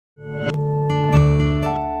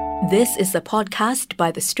This is a podcast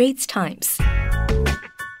by The Straits Times.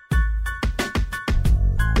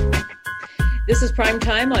 This is Prime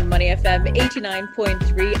Time on Money FM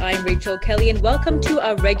 89.3. I'm Rachel Kelly and welcome to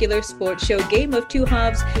our regular sports show, Game of Two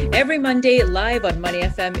Halves, every Monday live on Money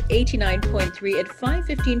FM 89.3 at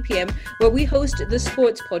 5:15 p.m, where we host the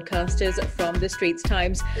sports podcasters from The Straits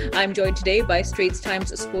Times. I'm joined today by Straits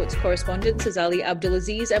Times sports correspondent Sazali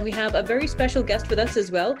Abdulaziz, and we have a very special guest with us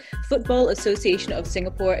as well, Football Association of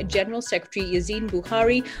Singapore General Secretary Yazeen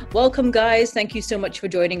Bukhari. Welcome, guys. Thank you so much for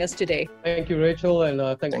joining us today. Thank you, Rachel,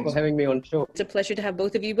 and thanks for having me on the show. It's a pleasure to have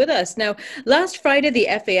both of you with us. Now, last Friday, the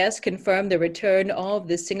FAS confirmed the return of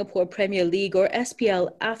the Singapore Premier League, or SPL,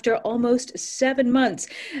 after almost 7 months.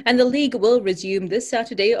 And the league will resume this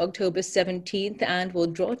Saturday, October 17th, and will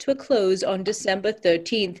draw to a close on December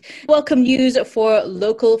 13th. Welcome news for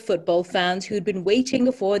local football fans who'd been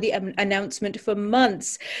waiting for the announcement for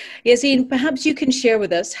months. Yazeen, perhaps you can share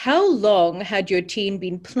with us, how long had your team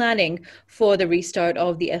been planning for the restart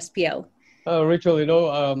of the SPL? Rachel,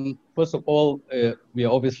 first of all, we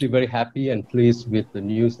are obviously very happy and pleased with the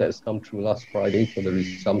news that has come through last Friday for the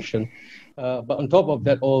resumption. But on top of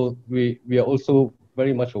that all, we are also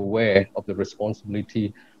very much aware of the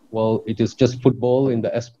responsibility. Well, it is just football in the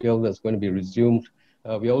SPL that's going to be resumed.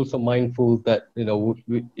 We are also mindful that,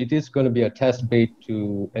 it is going to be a test bed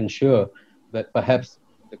to ensure that perhaps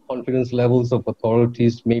the confidence levels of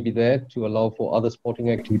authorities may be there to allow for other sporting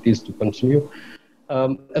activities to continue.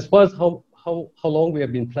 As far as how long we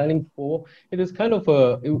have been planning for, it is kind of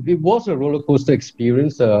it was a roller coaster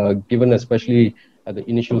experience, given especially at the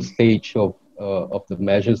initial stage of the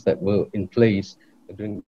measures that were in place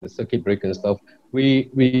during the circuit breaker and stuff. We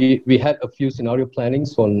had a few scenario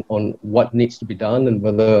plannings on what needs to be done and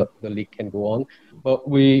whether the league can go on. But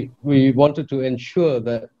we wanted to ensure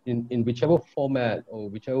that in whichever format or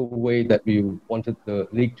whichever way that we wanted the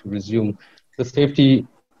league to resume, the safety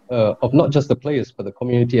of not just the players, but the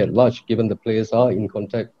community at large, given the players are in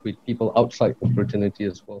contact with people outside the fraternity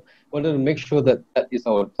as well. Wanted to make sure that that is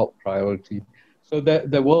our top priority. So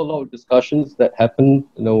there were a lot of discussions that happened,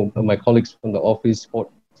 my colleagues from the office, Sport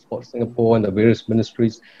Singapore and the various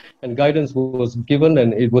ministries, and guidance was given,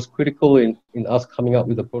 and it was critical in us coming up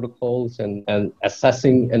with the protocols and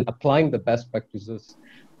assessing and applying the best practices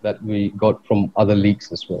that we got from other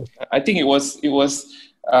leagues as well. I think it was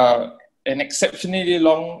an exceptionally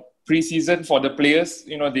long pre-season for the players.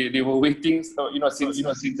 They were waiting.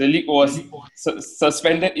 Since the league was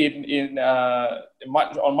suspended in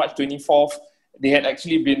March, on March 24th, they had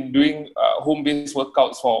actually been doing home-based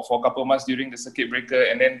workouts for a couple of months during the circuit breaker,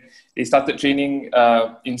 and then they started training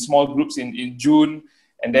in small groups in June,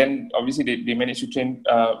 and then obviously they managed to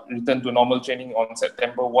return to normal training on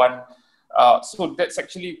September 1. So that's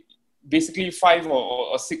actually basically 5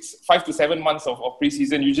 to 7 months of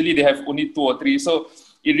pre-season. Usually they have only 2 or 3. So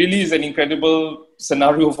it really is an incredible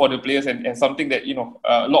scenario for the players and something that,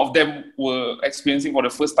 a lot of them were experiencing for the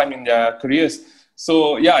first time in their careers.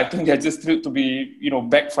 So yeah, I think they're just thrilled to be,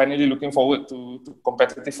 back, finally looking forward to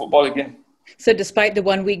competitive football again. So despite the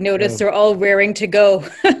 1 week notice, they're all raring to go.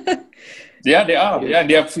 Yeah, they are. Yeah,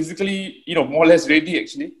 they are physically, more or less ready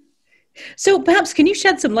actually. So perhaps can you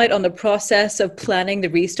shed some light on the process of planning the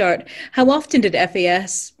restart? How often did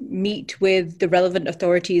FAS meet with the relevant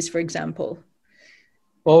authorities, for example?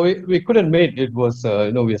 Well, we couldn't meet. It was,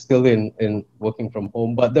 we're still in working from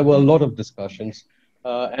home, but there were a lot of discussions.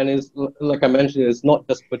 And it's, like I mentioned, it's not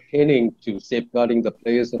just pertaining to safeguarding the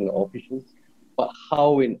players and the officials, but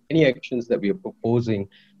how in any actions that we are proposing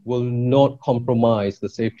will not compromise the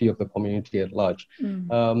safety of the community at large.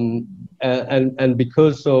 And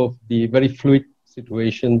because of the very fluid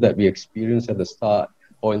situation that we experienced at the start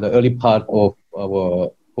or in the early part of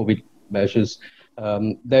our COVID measures,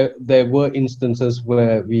 there were instances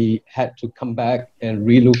where we had to come back and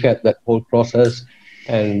relook at that whole process.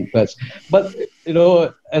 But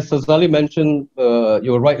as Sazali mentioned,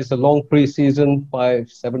 you're right, it's a long pre-season,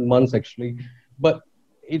 5-7 months actually, but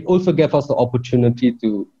it also gave us the opportunity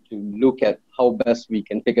to look at how best we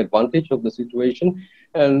can take advantage of the situation.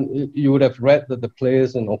 And you would have read that the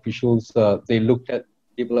players and officials, they looked at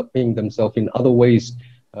developing themselves in other ways.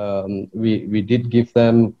 We did give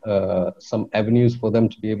them some avenues for them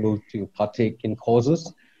to be able to partake in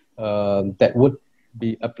causes that would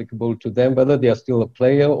be applicable to them, whether they are still a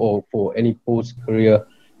player or for any post-career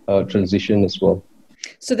transition as well.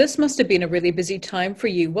 So this must have been a really busy time for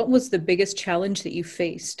you. What was the biggest challenge that you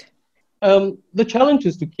faced? The challenge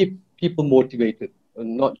is to keep people motivated,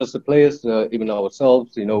 not just the players, even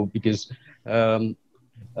ourselves, because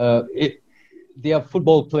they are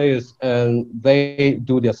football players and they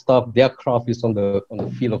do their stuff. Their craft is on the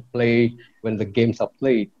field of play when the games are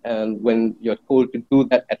played. And when you're told to do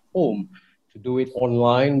that at home, to do it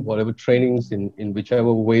online, whatever trainings in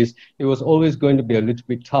whichever ways, it was always going to be a little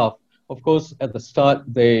bit tough. Of course, at the start,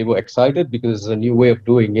 they were excited because it's a new way of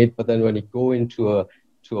doing it. But then when you go into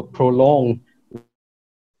a prolonged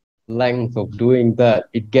length of doing that,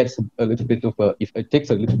 it gets a little bit of it takes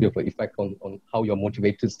a little bit of an effect on how you're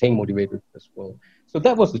motivated, staying motivated as well. So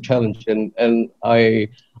that was the challenge, and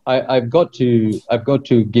I've got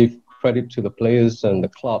to give credit to the players and the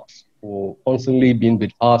clubs for constantly being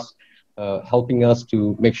with us, helping us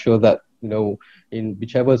to make sure that, in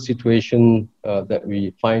whichever situation that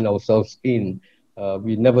we find ourselves in,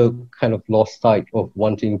 we never kind of lost sight of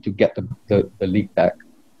wanting to get the league back.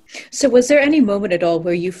 So was there any moment at all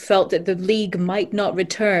where you felt that the league might not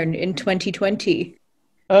return in 2020?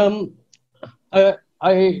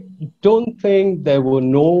 I don't think there were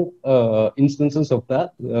no instances of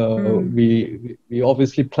that. We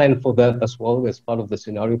obviously planned for that as well as part of the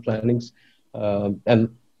scenario plannings. And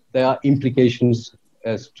there are implications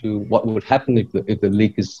as to what would happen if the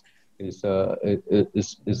league is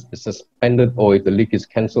suspended or if the league is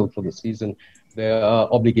cancelled for the season. There are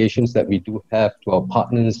obligations that we do have to our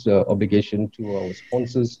partners, obligation to our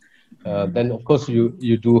sponsors. Then, of course,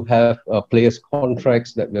 you do have players'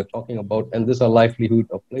 contracts that we're talking about, and there's a livelihood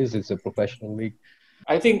of players. It's a professional league.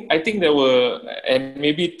 I think there were, and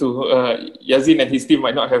maybe to Yazin and his team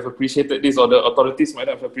might not have appreciated this, or the authorities might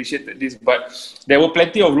not have appreciated this, but there were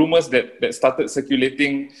plenty of rumors that started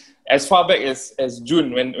circulating as far back as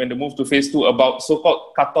June when the move to phase 2 about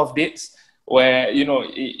so-called cut-off dates, where,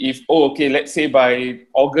 let's say by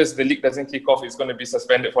August the league doesn't kick off, it's going to be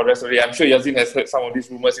suspended for the rest of the year. I'm sure Yazin has heard some of these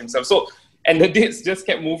rumors himself. So, and the dates just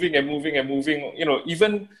kept moving and moving and moving.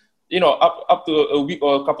 Even up to a week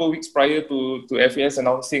or a couple of weeks prior to FAS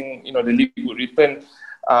announcing the league would return,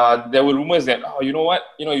 there were rumors that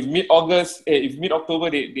if mid-October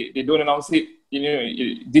they don't announce it,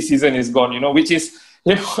 this season is gone. Which is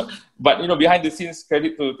but behind the scenes,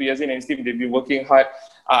 credit to Yazin and his team, they've been working hard.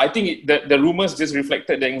 I think the rumors just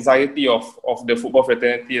reflected the anxiety of the football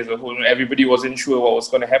fraternity as a whole. Everybody wasn't sure what was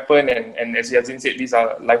going to happen, and as Yazin said, these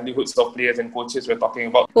are livelihoods of players and coaches we're talking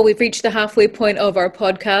about. Well, we've reached the halfway point of our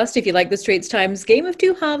podcast. If you like the Straits Times Game of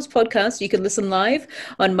Two Halves podcast, you can listen live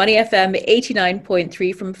on Money FM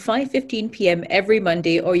 89.3 from 5:15 p.m. every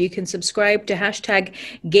Monday, or you can subscribe to hashtag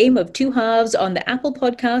Game of Two Halves on the Apple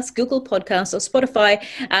Podcasts, Google Podcasts, or Spotify,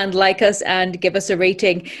 and like us and give us a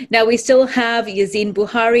rating. Now, we still have Yazin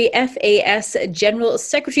Buhari, FAS General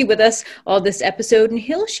Secretary, with us on this episode, and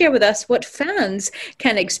he'll share with us what fans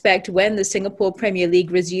can expect when the Singapore Premier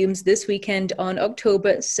League resumes this weekend on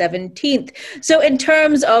October 17th. So in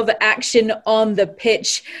terms of action on the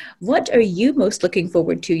pitch, what are you most looking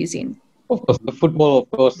forward to, Yazin? Of course, the football,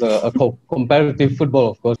 of course, competitive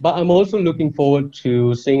football, of course. But I'm also looking forward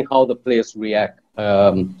to seeing how the players react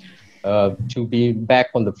to be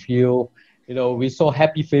back on the field. We saw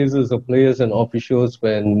happy faces of players and officials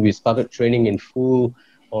when we started training in full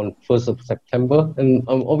on 1st of September. And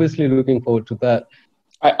I'm obviously looking forward to that.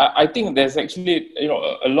 I think there's actually,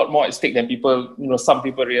 a lot more at stake than some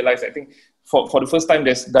people realize. I think for the first time,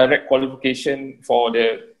 there's direct qualification for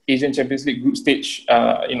the Asian Champions League group stage,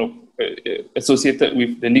 associated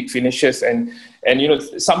with the league finishes. And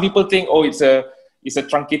some people think, it's a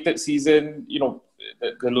truncated season,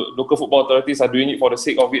 the local football authorities are doing it for the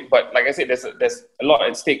sake of it. But like I said, there's a lot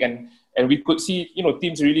at stake, and we could see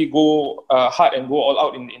teams really go hard and go all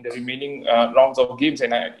out in the remaining rounds of games,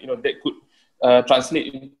 and that could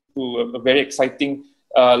translate into a very exciting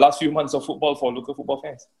last few months of football for local football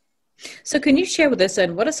fans. So can you share with us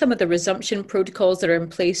then, what are some of the resumption protocols that are in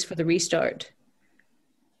place for the restart?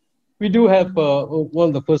 We do have, one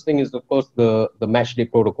of the first thing is, of course, the match day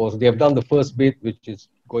protocols. They have done the first bit, which is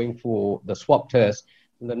going for the swab test.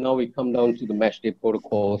 And then now we come down to the match day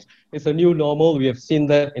protocols. It's a new normal. We have seen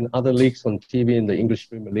that in other leagues on TV, in the English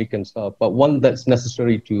Premier League and stuff, but one that's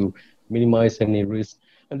necessary to minimize any risk.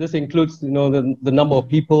 And this includes, the number of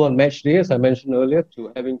people on match day, as I mentioned earlier,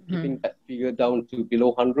 to keeping that figure down to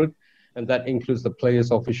below 100. And that includes the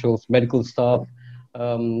players, officials, medical staff,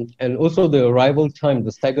 and also the arrival time,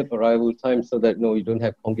 the staggered arrival time, so that you don't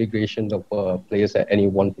have congregation of players at any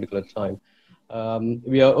one particular time.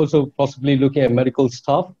 We are also possibly looking at medical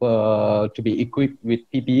staff to be equipped with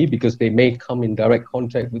PPE, because they may come in direct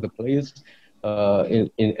contact with the players in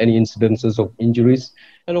any incidences of injuries.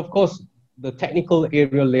 And of course, the technical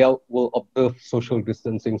area layout will observe social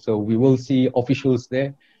distancing, so we will see officials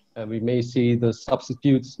there. And we may see the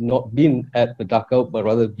substitutes not being at the dugout, but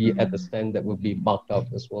rather be at the stand that will be marked out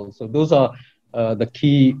as well. So those are the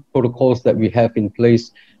key protocols that we have in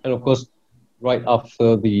place. And of course, right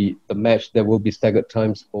after the match, there will be staggered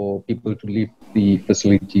times for people to leave the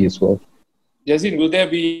facility as well. Yazin, will there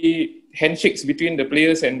be handshakes between the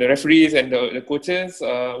players and the referees and the coaches?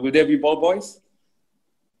 Will there be ball boys?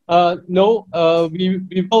 No,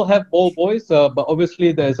 we will have ball boys, but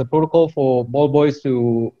obviously there's a protocol for ball boys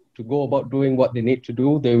to go about doing what they need to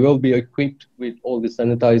do. They will be equipped with all the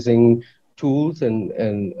sanitizing tools and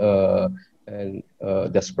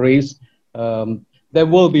the sprays. There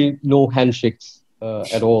will be no handshakes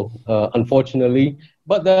at all, unfortunately.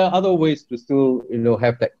 But there are other ways to still,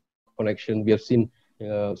 have that connection. We have seen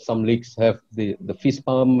some leagues have the fist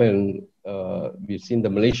bump, and we've seen the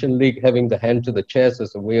Malaysian league having the hand to the chest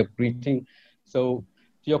as a way of greeting. So,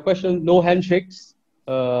 to your question, no handshakes,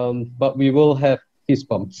 but we will have fist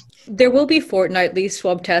bumps. There will be fortnightly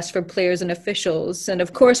swab tests for players and officials. And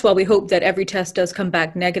of course, while we hope that every test does come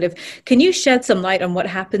back negative, can you shed some light on what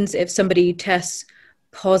happens if somebody tests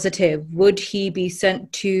positive? Would he be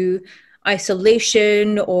sent to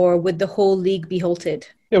isolation, or would the whole league be halted?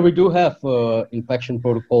 Yeah, we do have infection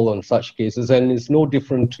protocol on such cases, and it's no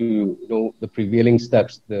different to the prevailing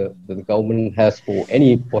steps the government has for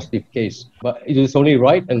any positive case. But it is only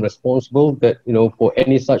right and responsible that for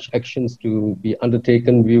any such actions to be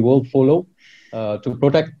undertaken, we will follow to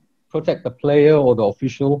protect the player or the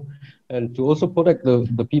official, and to also protect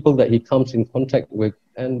the people that he comes in contact with,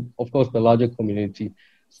 and of course the larger community.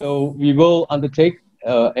 So we will undertake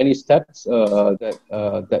any steps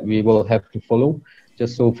that we will have to follow,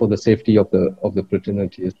 just so for the safety of the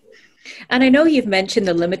fraternity. And I know you've mentioned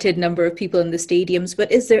the limited number of people in the stadiums,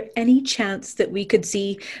 but is there any chance that we could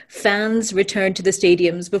see fans return to the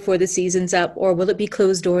stadiums before the season's up, or will it be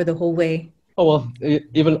closed door the whole way? Oh, well,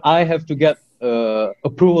 even I have to get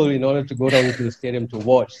approval in order to go down to the stadium to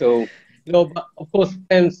watch. So, but of course,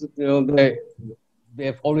 fans, they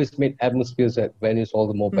have always made atmospheres at venues all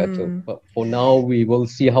the more better. But for now, we will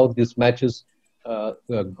see how these matches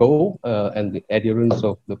go and the adherence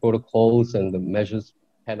of the protocols and the measures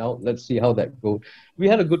pan out. Let's see how that goes. We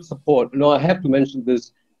had a good support. I have to mention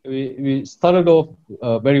this. We started off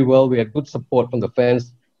very well. We had good support from the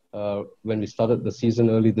fans when we started the season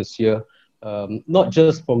early this year. Not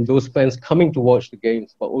just from those fans coming to watch the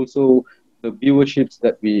games, but also the viewerships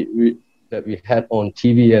that we had on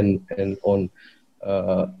TV and on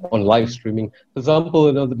live streaming. For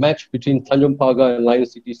example, the match between Tanjong Pagar and Lion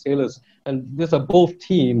City Sailors, and these are both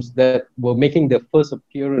teams that were making their first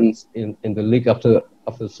appearance in the league after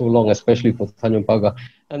so long, especially for Tanjong Pagar,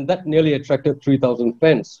 and that nearly attracted 3,000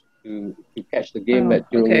 fans to catch the game at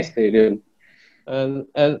Jurong Stadium. And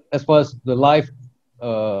as far as the live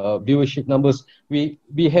viewership numbers, we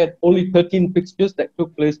had only 13 fixtures that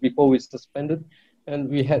took place before we suspended. And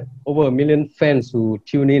we had over 1 million fans who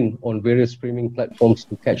tune in on various streaming platforms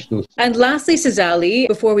to catch those. And lastly, Sazali,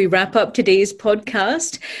 before we wrap up today's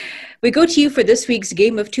podcast, we go to you for this week's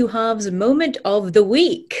Game of Two Halves Moment of the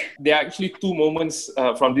Week. There are actually two moments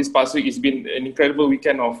from this past week. It's been an incredible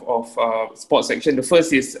weekend of sports section. The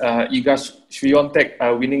first is Iga Swiatek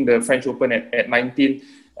winning the French Open at 19,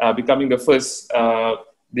 becoming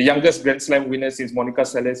the youngest Grand Slam winner since Monica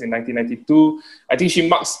Seles in 1992. I think she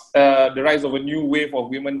marks the rise of a new wave of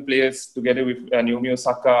women players together with Naomi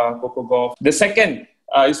Osaka, Coco Gauff. The second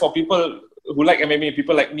is for people who like MMA,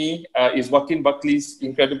 people like me, is Joaquin Buckley's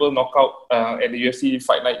incredible knockout at the UFC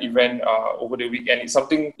Fight Night event over the weekend. It's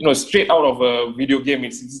something, straight out of a video game.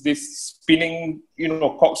 It's this spinning,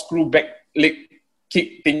 corkscrew back leg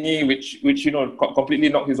kick thingy, which completely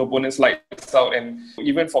knocked his opponent's lights out. And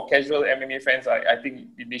even for casual MMA fans, I think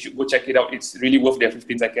they should go check it out. It's really worth their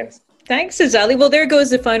 15 seconds. Thanks, Sazali. Well, there goes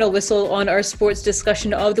the final whistle on our sports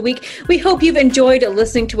discussion of the week. We hope you've enjoyed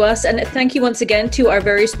listening to us, and thank you once again to our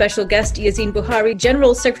very special guest, Yazin Buhari,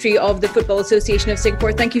 General Secretary of the Football Association of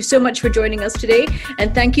Singapore. Thank you so much for joining us today,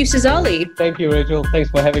 and thank you, Sazali. Thank you, Rachel. Thanks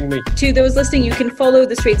for having me. To those listening, you can follow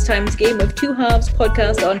the Straits Times Game of Two Halves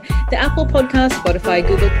podcast on the Apple Podcast, Spotify,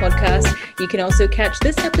 Google Podcasts. You can also catch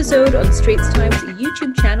this episode on Straits Times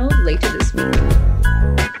YouTube channel later this week.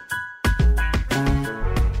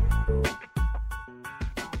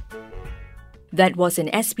 That was an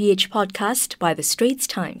SPH podcast by the Straits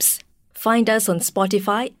Times. Find us on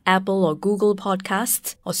Spotify, Apple or Google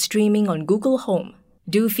Podcasts, or streaming on Google Home.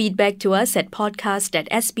 Do feedback to us at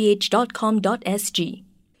podcast@sph.com.sg.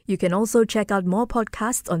 You can also check out more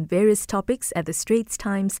podcasts on various topics at the Straits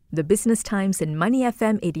Times, the Business Times, and Money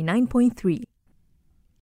FM 89.3.